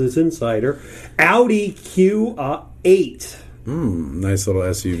from Business Insider, Audi Q8. Nice little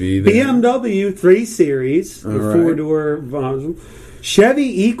SUV there. BMW 3 Series, the four-door.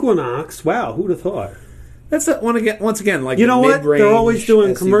 Chevy Equinox. Wow, who'd have thought? That's once again like you know what? mid-range They're always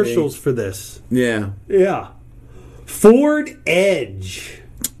doing SUV. commercials for this. Yeah. Ford Edge.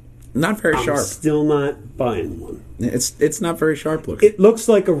 Not very sharp. Still not buying one. It's not very sharp looking. It looks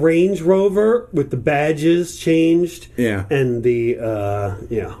like a Range Rover with the badges changed. Yeah. And the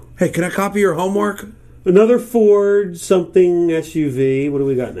Hey, can I copy your homework? Another Ford something SUV. What do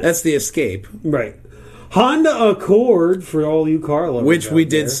we got next? That's the Escape. Right. Honda Accord for all you car lovers. Which we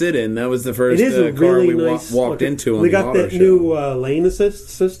there. did sit in. That was the first it is a car really we nice walked into on They the got auto that show. new lane assist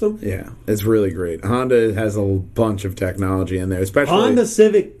system. Yeah, it's really great. Honda has a bunch of technology in there, especially Honda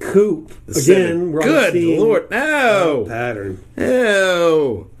Civic Coupe. Again, we're good seeing Lord, no pattern.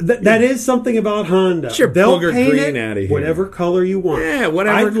 No, that is something about Honda. Get your They'll booger paint green it out of here. whatever color you want. Yeah,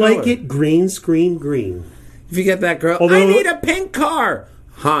 whatever I'd color. like it green screen green. If you get that girl, Although- I need a pink car.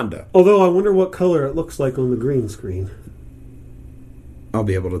 Honda. Although I wonder what color it looks like on the green screen. I'll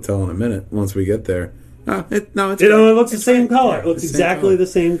be able to tell in a minute once we get there. It looks the same color. It looks exactly the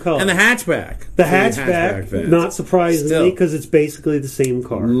same color. And the hatchback. The hatchback, fans. not surprisingly, Still. because it's basically the same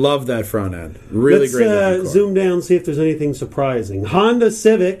car. Love that front end. Really Let's great looking car. zoom down and see if there's anything surprising. Honda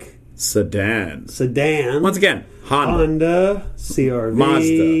Civic Sedan. Once again, Honda CRV.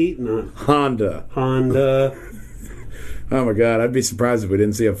 Mazda. Not Honda. Oh my God, I'd be surprised if we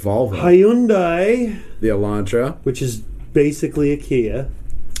didn't see a Volvo. Hyundai, The Elantra. which is basically a Kia.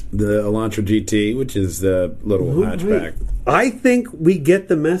 The Elantra GT, which is the little hatchback. I think we get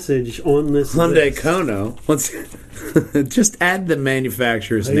the message on this Hyundai list. Kono. Let's just add the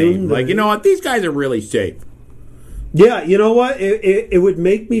manufacturer's Hyundai. name. Like, you know what? These guys are really safe. Yeah, you know what? It would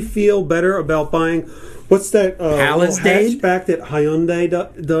make me feel better about buying. What's that Palisade? hatchback that Hyundai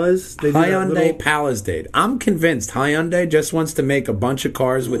does? They do that Hyundai little- Palisade. I'm convinced Hyundai just wants to make a bunch of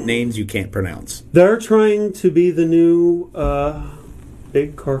cars with names you can't pronounce. They're trying to be the new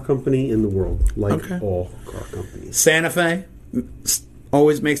big car company in the world, like all car companies. Santa Fe,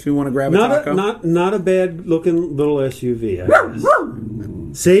 Always makes me want to grab a taco. Not a bad looking little SUV, I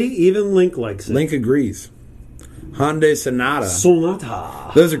guess. See, even Link likes it. Link agrees. Hyundai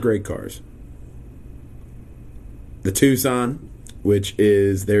Sonata. Those are great cars. The Tucson, which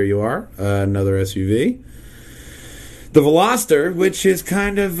is, there you are, another SUV. The Veloster, which is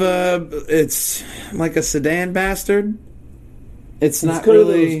kind of, it's like a sedan bastard. It's not kind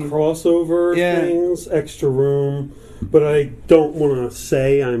really... of those crossover things, extra room. But I don't want to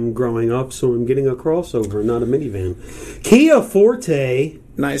say I'm growing up, so I'm getting a crossover, not a minivan. Kia Forte.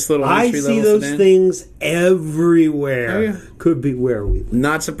 Nice little I see those sedan. Things everywhere. Oh, yeah. Could be where we live.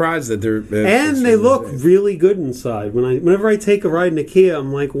 Not surprised that they're... and they look really good inside. Whenever I take a ride in a Kia,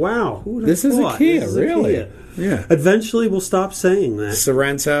 I'm like, wow, who would have thought? A Kia, this is really? a Kia. Yeah. Eventually, we'll stop saying that.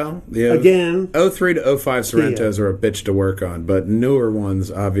 Sorrento. Again. 03 to 05 Sorrentos are a bitch to work on, but newer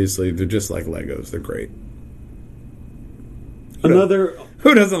ones, obviously, they're just like Legos. They're great.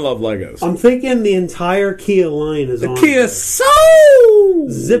 Who doesn't love Legos? I'm thinking the entire Kia line is on. The Kia Soul!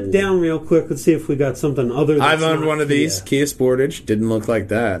 Zip down real quick. Let's see if we got something other than I've owned one of these. Kia Sportage. Didn't look like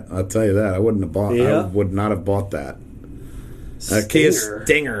that. I'll tell you that. I would not have bought that. A Kia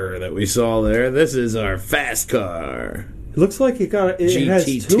Stinger that we saw there. This is our fast car. It looks like it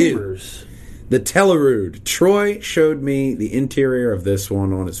has tumors. The Taillights. Troy showed me the interior of this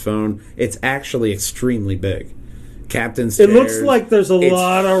one on his phone. It's actually extremely big. Captain's chairs. It looks like there's a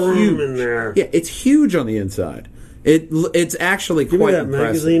lot of room in there. Yeah, it's huge on the inside. It's actually Give quite me that impressive.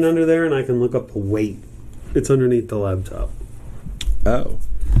 magazine under there, and I can look up the weight. It's underneath the laptop. Oh,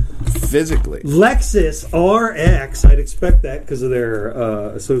 physically. Lexus RX. I'd expect that because of their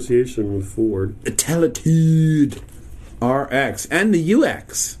association with Ford. Taillights RX and the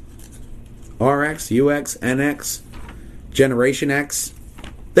UX. RX, UX, NX, Generation X.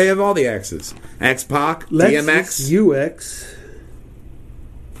 They have all the X's. X-Pac, DMX. UX.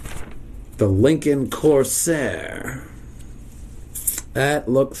 The Lincoln Corsair. That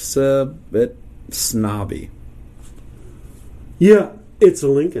looks a bit snobby. Yeah, it's a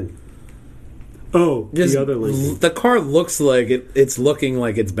Lincoln. Oh, Just the other Lincoln. The car looks like it's looking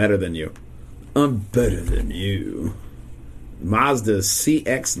like it's better than you. I'm better than you. Mazda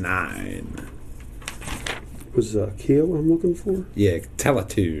CX-9. Was Kia what I'm looking for? Yeah,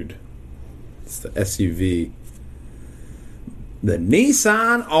 Taillights. It's the SUV. The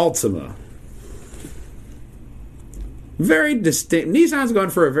Nissan Altima. Very distinct. Nissan's gone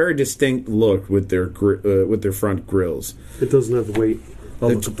for a very distinct look with their front grills. It doesn't have the weight. I'll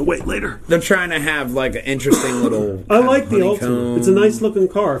look up the weight later. They're trying to have like an interesting little. I like the Altima. It's a nice looking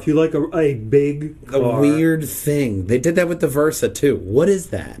car. If you like a big car. A weird thing. They did that with the Versa too. What is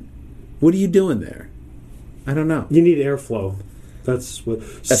that? What are you doing there? I don't know. You need airflow. That's what.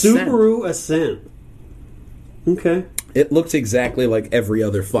 Ascent. Subaru Ascent. Okay. It looks exactly like every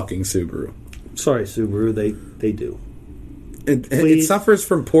other fucking Subaru. Sorry, Subaru. They do. It suffers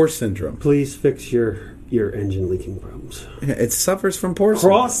from Porsche syndrome. Please fix your engine leaking problems. It suffers from Porsche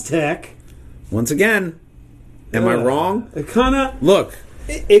syndrome. Cross Tech. Once again, am I wrong? It kind of look.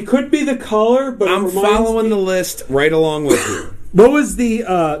 It could be the color, but I'm following the list right along with you. What was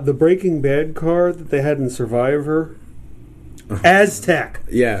the Breaking Bad car that they had in Survivor? Aztec.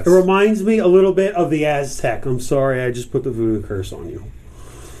 Yes. It reminds me a little bit of the Aztec. I'm sorry, I just put the voodoo curse on you.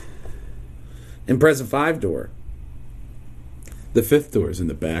 Impreza 5-door. The 5th door is in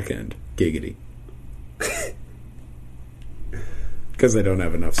the back end. Giggity. Because they don't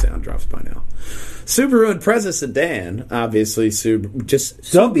have enough sound drops by now. Subaru Impreza sedan, obviously. WRX.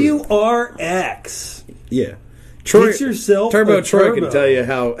 Yeah. Troy, Get yourself Turbo Troy can tell you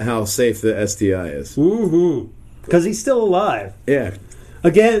how safe the STI is. Mm-hmm. Because he's still alive. Yeah.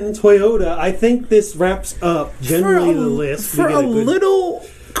 Again, Toyota. I think this wraps up generally the list. For a little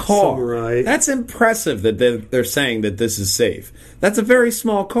car, summarize. That's impressive that they're saying that this is safe. That's a very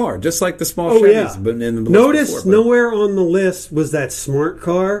small car, just like the small Chevys. Yeah. But in the Notice nowhere on the list was that smart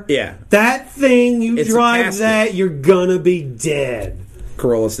car. Yeah. That thing, you It's drive that, you're gonna be dead.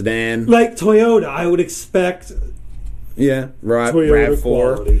 Corolla sedan. Like Toyota, I would expect... Yeah, Toyota RAV4.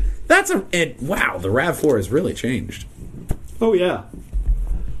 quality. Wow, the RAV4 has really changed. Oh, yeah.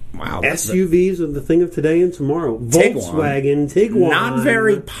 Wow. SUVs are the thing of today and tomorrow. Volkswagen, Tiguan. Not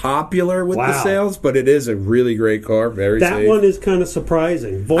very popular with the sales, but it is a really great car. Very safe. That one is kind of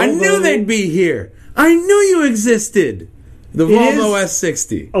surprising. Volvo, I knew they'd be here. I knew you existed. The Volvo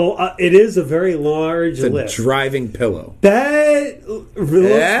S60. Oh, it is a very large lift. Driving pillow. That looks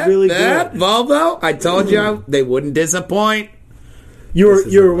really good. Volvo, I told you they wouldn't disappoint. You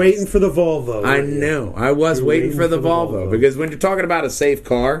were waiting for the Volvo. I know. I was waiting for the Volvo. Because when you're talking about a safe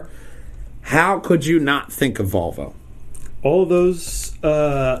car, how could you not think of Volvo? all those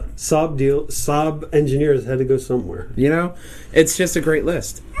Saab engineers had to go somewhere. You know, it's just a great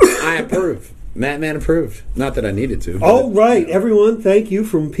list. I approve. Mattman approved. Not that I needed to. All right, everyone, thank you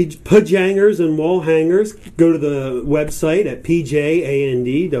from Pajangers and Wall Hangers. Go to the website at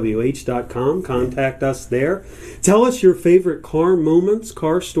pjandwh.com. Contact us there. Tell us your favorite car moments,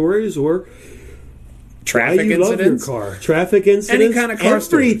 car stories, or traffic why you incidents. Love your car. Traffic incidents. Any kind of car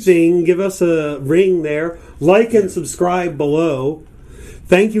everything. stories. Give us a ring there. Like and subscribe below.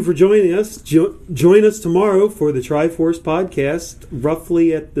 Thank you for joining us. Join us tomorrow for the Triforce podcast,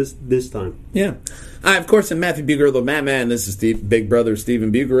 roughly at this time. Yeah. I, of course, am Matthew Bugarel, the Mattman. This is Big Brother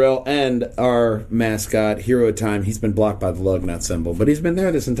Stephen Bugarel, and our mascot, Hero of Time. He's been blocked by the Lugnutz symbol, but he's been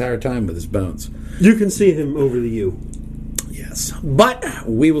there this entire time with his bones. You can see him over the U. Yes. But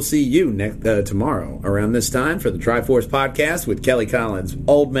we will see you tomorrow around this time for the Triforce podcast with Kelly Collins,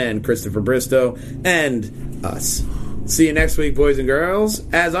 Old Man Christopher Bristow, and us. See you next week, boys and girls.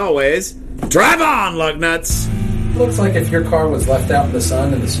 As always, drive on, Lugnutz! Looks like if your car was left out in the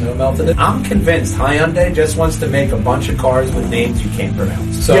sun and the snow melted it. I'm convinced Hyundai just wants to make a bunch of cars with names you can't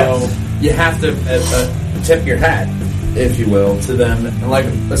pronounce. So you have to tip your hat, if you will, to them. And like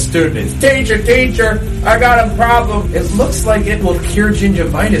a student is, teacher, I got a problem. It looks like it will cure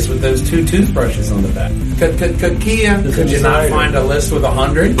gingivitis with those 2 toothbrushes on the back. Kia, could you not find a list with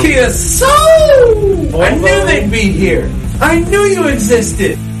 100? Kia, so! I knew they'd be here. I knew you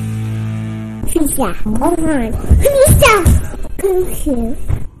existed. Pizza. Hold on. Pizza. Thank you.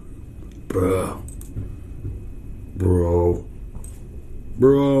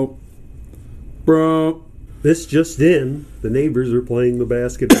 Bro. This just in, the neighbors are playing the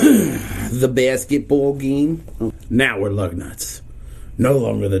basketball. The basketball game. Now we're Lugnutz. No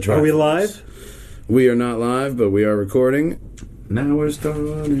longer the Triforce. Are we live? We are not live, but we are recording. Now we're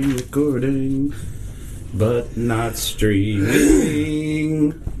starting recording, but not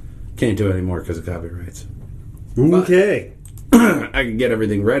streaming. Can't do it anymore because of copyrights. Okay. I can get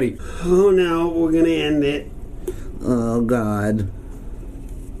everything ready. Oh, no, we're going to end it. Oh, God.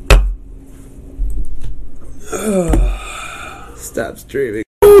 Stop streaming.